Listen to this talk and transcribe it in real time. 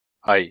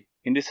Hi,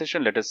 in this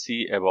session let us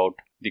see about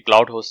the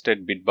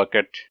cloud-hosted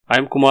BitBucket.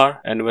 I'm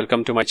Kumar and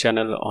welcome to my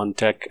channel on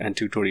tech and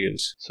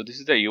tutorials. So this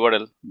is the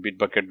URL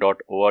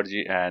bitbucket.org,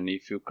 and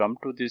if you come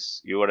to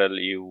this URL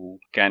you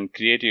can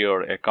create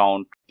your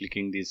account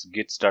clicking this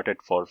get started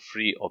for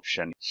free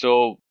option.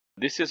 So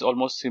this is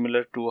almost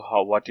similar to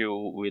what you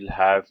will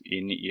have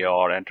in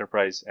your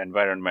enterprise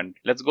environment.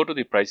 Let's go to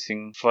the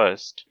pricing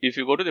first. If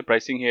you go to the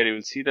pricing here, you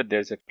will see that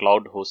there's a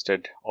cloud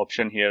hosted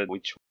option here,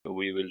 which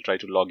we will try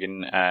to log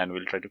in and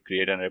we'll try to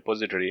create a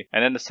repository.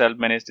 And then the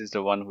self-managed is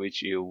the one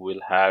which you will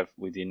have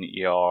within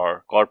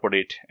your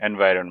corporate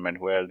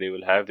environment, where they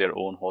will have their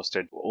own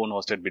hosted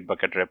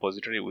BitBucket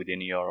repository within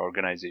your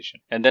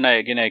organization. And then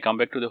I come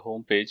back to the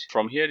home page.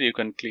 From here you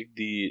can click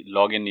the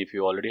login if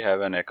you already have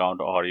an account,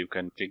 or you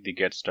can click the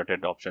get started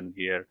option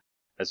here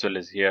as well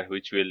as here,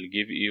 which will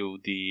give you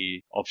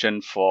the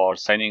option for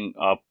signing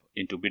up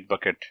into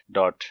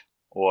bitbucket.org.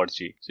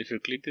 So if you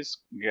click this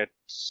get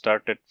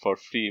started for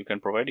free, you can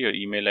provide your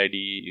email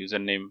ID,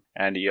 username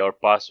and your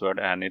password,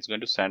 and it's going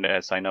to send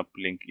a sign up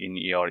link in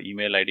your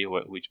email ID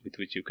with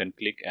which you can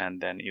click and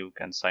then you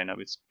can sign up.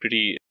 It's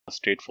pretty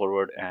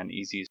straightforward and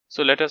easy.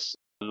 So let us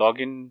log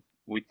in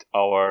with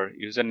our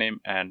username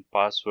and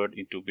password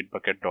into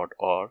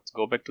bitbucket.org. Let's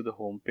go back to the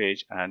home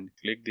page and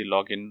click the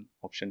login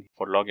option.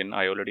 For login,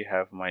 I already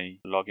have my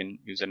login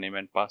username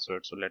and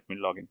password, so let me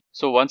log in.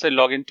 So once I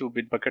log into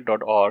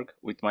bitbucket.org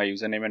with my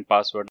username and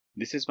password,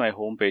 this is my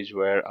home page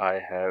where I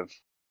have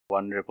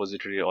one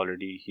repository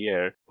already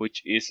here,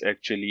 which is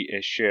actually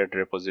a shared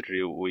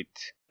repository with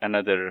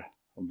another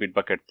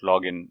Bitbucket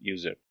login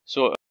user.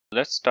 So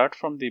let's start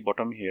from the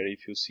bottom here.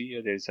 If you see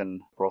here, there is a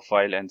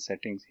profile and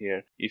settings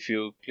here. If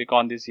you click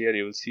on this here,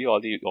 you will see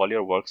all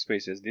your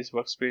workspaces. This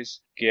workspace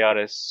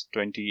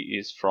KRS20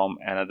 is from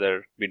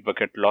another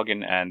Bitbucket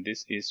login, and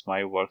this is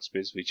my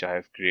workspace which I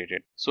have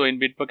created. So in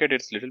Bitbucket,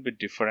 it's a little bit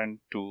different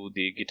to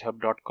the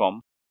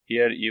github.com.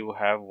 Here you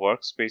have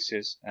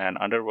workspaces, and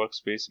under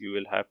workspace you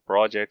will have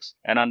projects,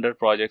 and under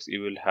projects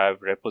you will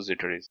have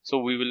repositories. So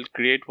we will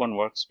create one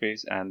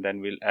workspace and then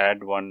we'll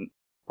add one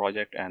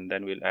project and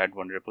then we'll add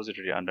one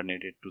repository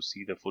underneath it to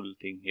see the full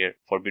thing here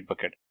for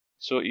Bitbucket.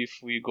 So if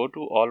we go to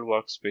all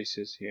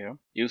workspaces here,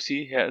 you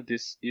see here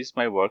this is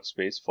my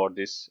workspace for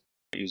this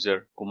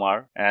user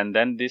Kumar, and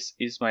then this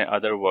is my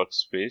other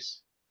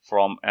workspace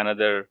from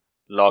another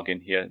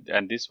login here,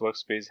 and this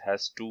workspace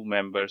has two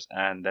members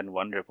and then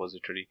one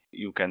repository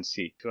you can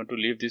see. If you want to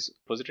leave this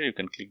repository, you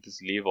can click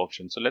this leave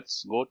option. So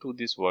let's go to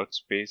this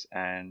workspace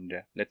and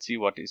let's see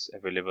what is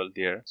available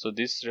there. So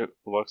this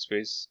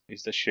workspace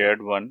is the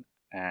shared one,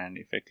 and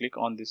if I click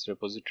on this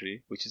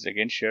repository, which is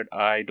again shared,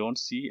 I don't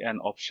see an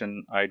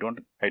option. I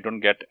don't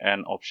get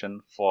an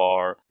option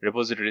for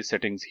repository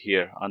settings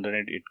here.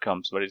 Underneath it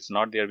comes, but it's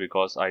not there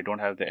because I don't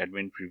have the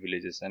admin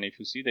privileges. And if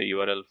you see the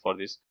URL for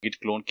this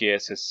git clone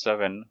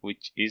KSS7,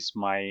 which is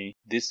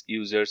this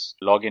user's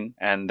login,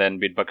 and then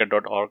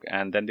bitbucket.org,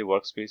 and then the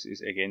workspace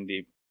is again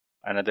the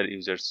another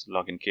user's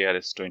login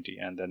KRS20,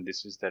 and then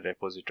this is the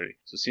repository.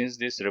 So since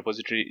this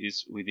repository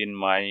is within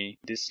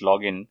this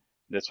login,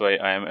 that's why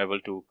I am able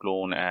to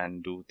clone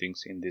and do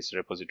things in this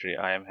repository.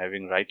 I am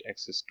having write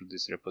access to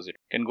this repository.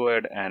 You can go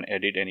ahead and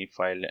edit any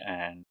file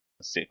and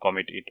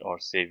commit it or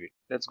save it.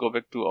 Let's go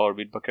back to our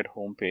Bitbucket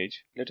homepage.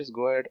 Let us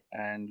go ahead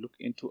and look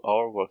into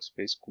our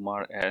workspace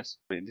Kumar'S.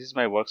 This is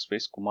my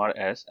workspace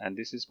Kumar'S, and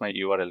this is my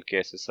URL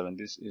KSS7.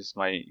 This is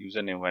my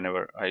username.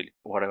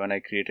 When I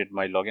created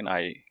my login,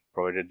 I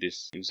provided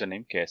this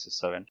username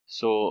KSS7.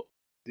 So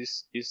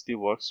this is the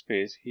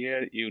workspace.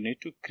 Here you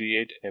need to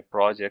create a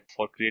project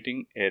for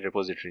creating a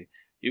repository.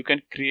 You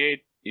can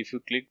create, if you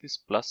click this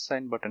plus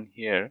sign button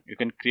here, you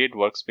can create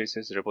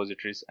workspaces,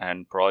 repositories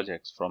and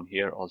projects from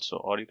here also,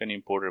 or you can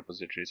import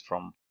repositories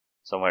from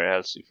somewhere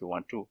else if you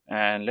want to.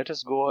 And let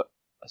us go,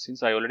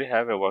 since I already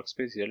have a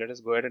workspace here, let us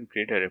go ahead and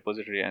create a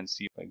repository and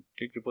see. If I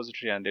click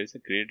repository, and there is a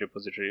create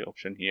repository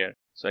option here,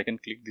 so I can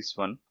click this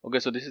one. Okay,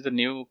 so this is the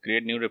new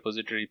create new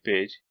repository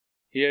page.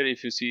 Here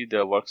if you see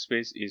the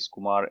workspace is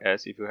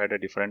Kumar'S. If you had a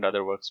different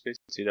other workspace,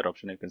 see that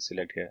option you can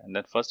select here. And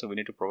then first we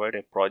need to provide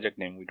a project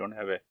name. We don't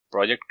have a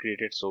project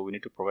created, so we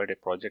need to provide a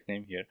project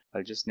name here.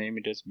 I'll just name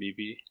it as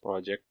BB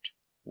Project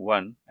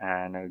 1,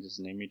 and I'll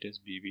just name it as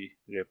BB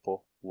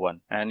Repo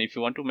 1. And if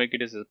you want to make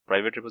it as a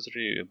private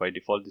repository, by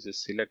default this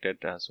is selected.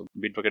 So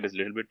Bitbucket is a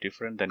little bit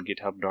different than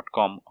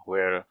github.com,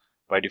 where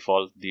by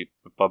default the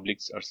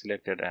publics are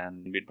selected,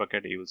 and in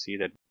Bitbucket you will see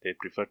that they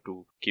prefer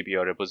to keep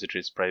your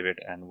repositories private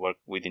and work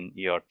within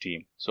your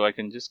team. So I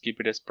can just keep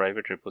it as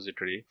private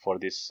repository for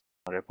this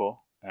repo.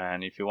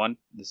 And if you want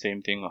the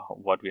same thing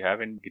what we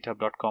have in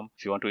github.com,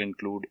 if you want to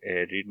include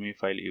a readme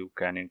file, you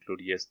can include,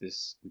 yes,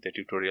 this with a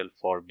tutorial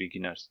for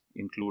beginners,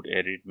 include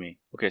a readme.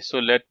 Okay, so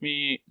let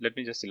me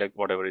just select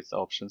whatever is the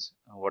options,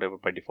 whatever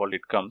by default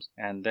it comes.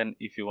 And then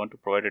if you want to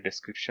provide a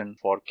description,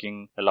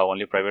 forking, allow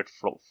only private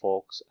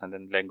folks, and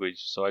then language,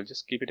 so I'll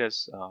just keep it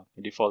as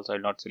default. I'll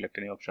not select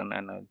any option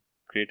and I'll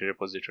create a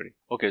repository.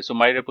 Okay, so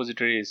my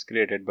repository is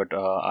created, but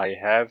I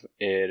have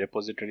a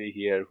repository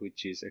here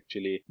which is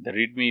actually the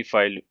readme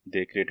file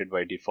they created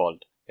by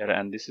default. here,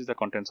 and this is the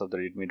contents of the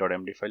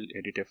readme.md file.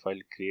 Edit a file,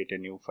 create a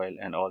new file,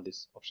 and all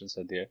these options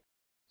are there.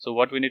 So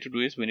what we need to do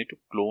is we need to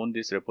clone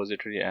this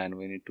repository and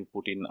we need to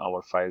put in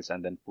our files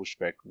and then push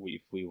back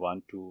if we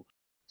want to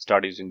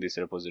start using this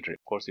repository.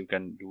 Of course, you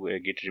can do a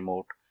git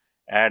remote,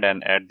 add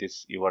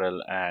this URL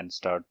and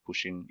start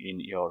pushing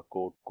in your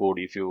code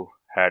if you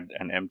had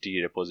an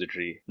empty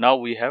repository. Now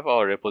we have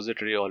our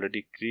repository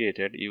already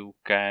created. You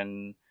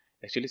can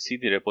actually see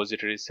the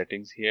repository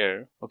settings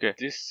here. Okay,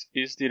 this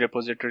is the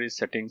repository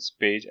settings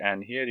page,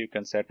 and here you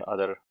can set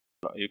other,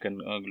 you can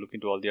look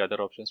into all the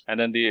other options, and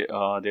then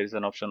there is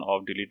an option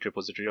of delete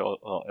repository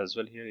as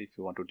well here if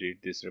you want to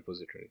delete this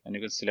repository, and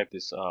you can select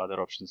this other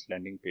options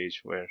landing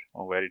page where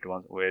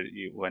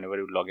you, whenever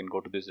you log in,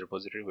 go to this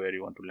repository where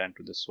you want to land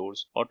to the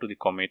source or to the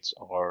commits,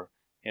 or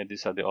yeah,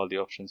 these are all the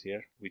options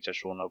here which are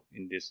shown up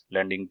in this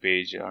landing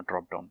page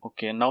drop down.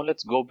 Okay, now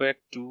let's go back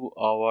to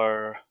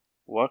our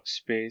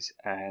workspace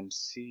and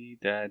see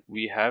that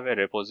we have a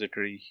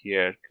repository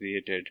here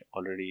created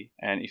already.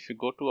 And if you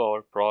go to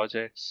our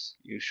projects,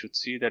 you should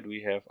see that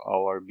we have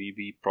our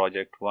BB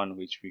project 1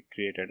 which we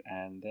created.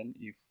 And then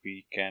if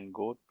we can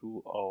go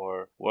to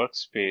our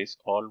workspace,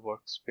 all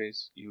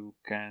workspace, you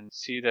can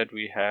see that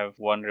we have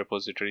one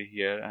repository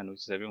here and which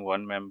is having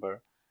one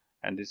member,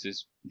 and this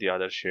is the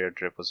other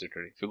shared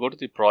repository. If you go to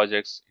the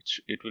projects,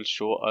 it will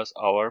show us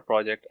our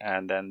project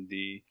and then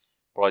the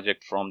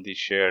project from the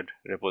shared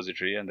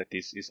repository, and that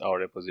this is our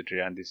repository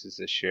and this is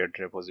a shared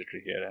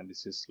repository here, and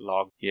this is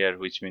logged here,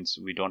 which means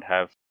we don't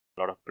have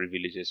a lot of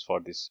privileges for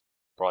this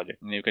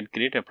project. And you can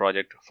create a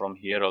project from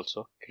here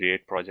also,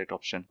 create project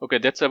option. Okay,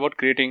 that's about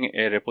creating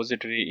a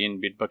repository in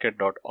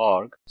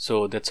bitbucket.org.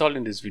 So that's all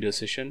in this video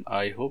session.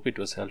 I hope it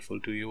was helpful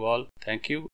to you all. Thank you.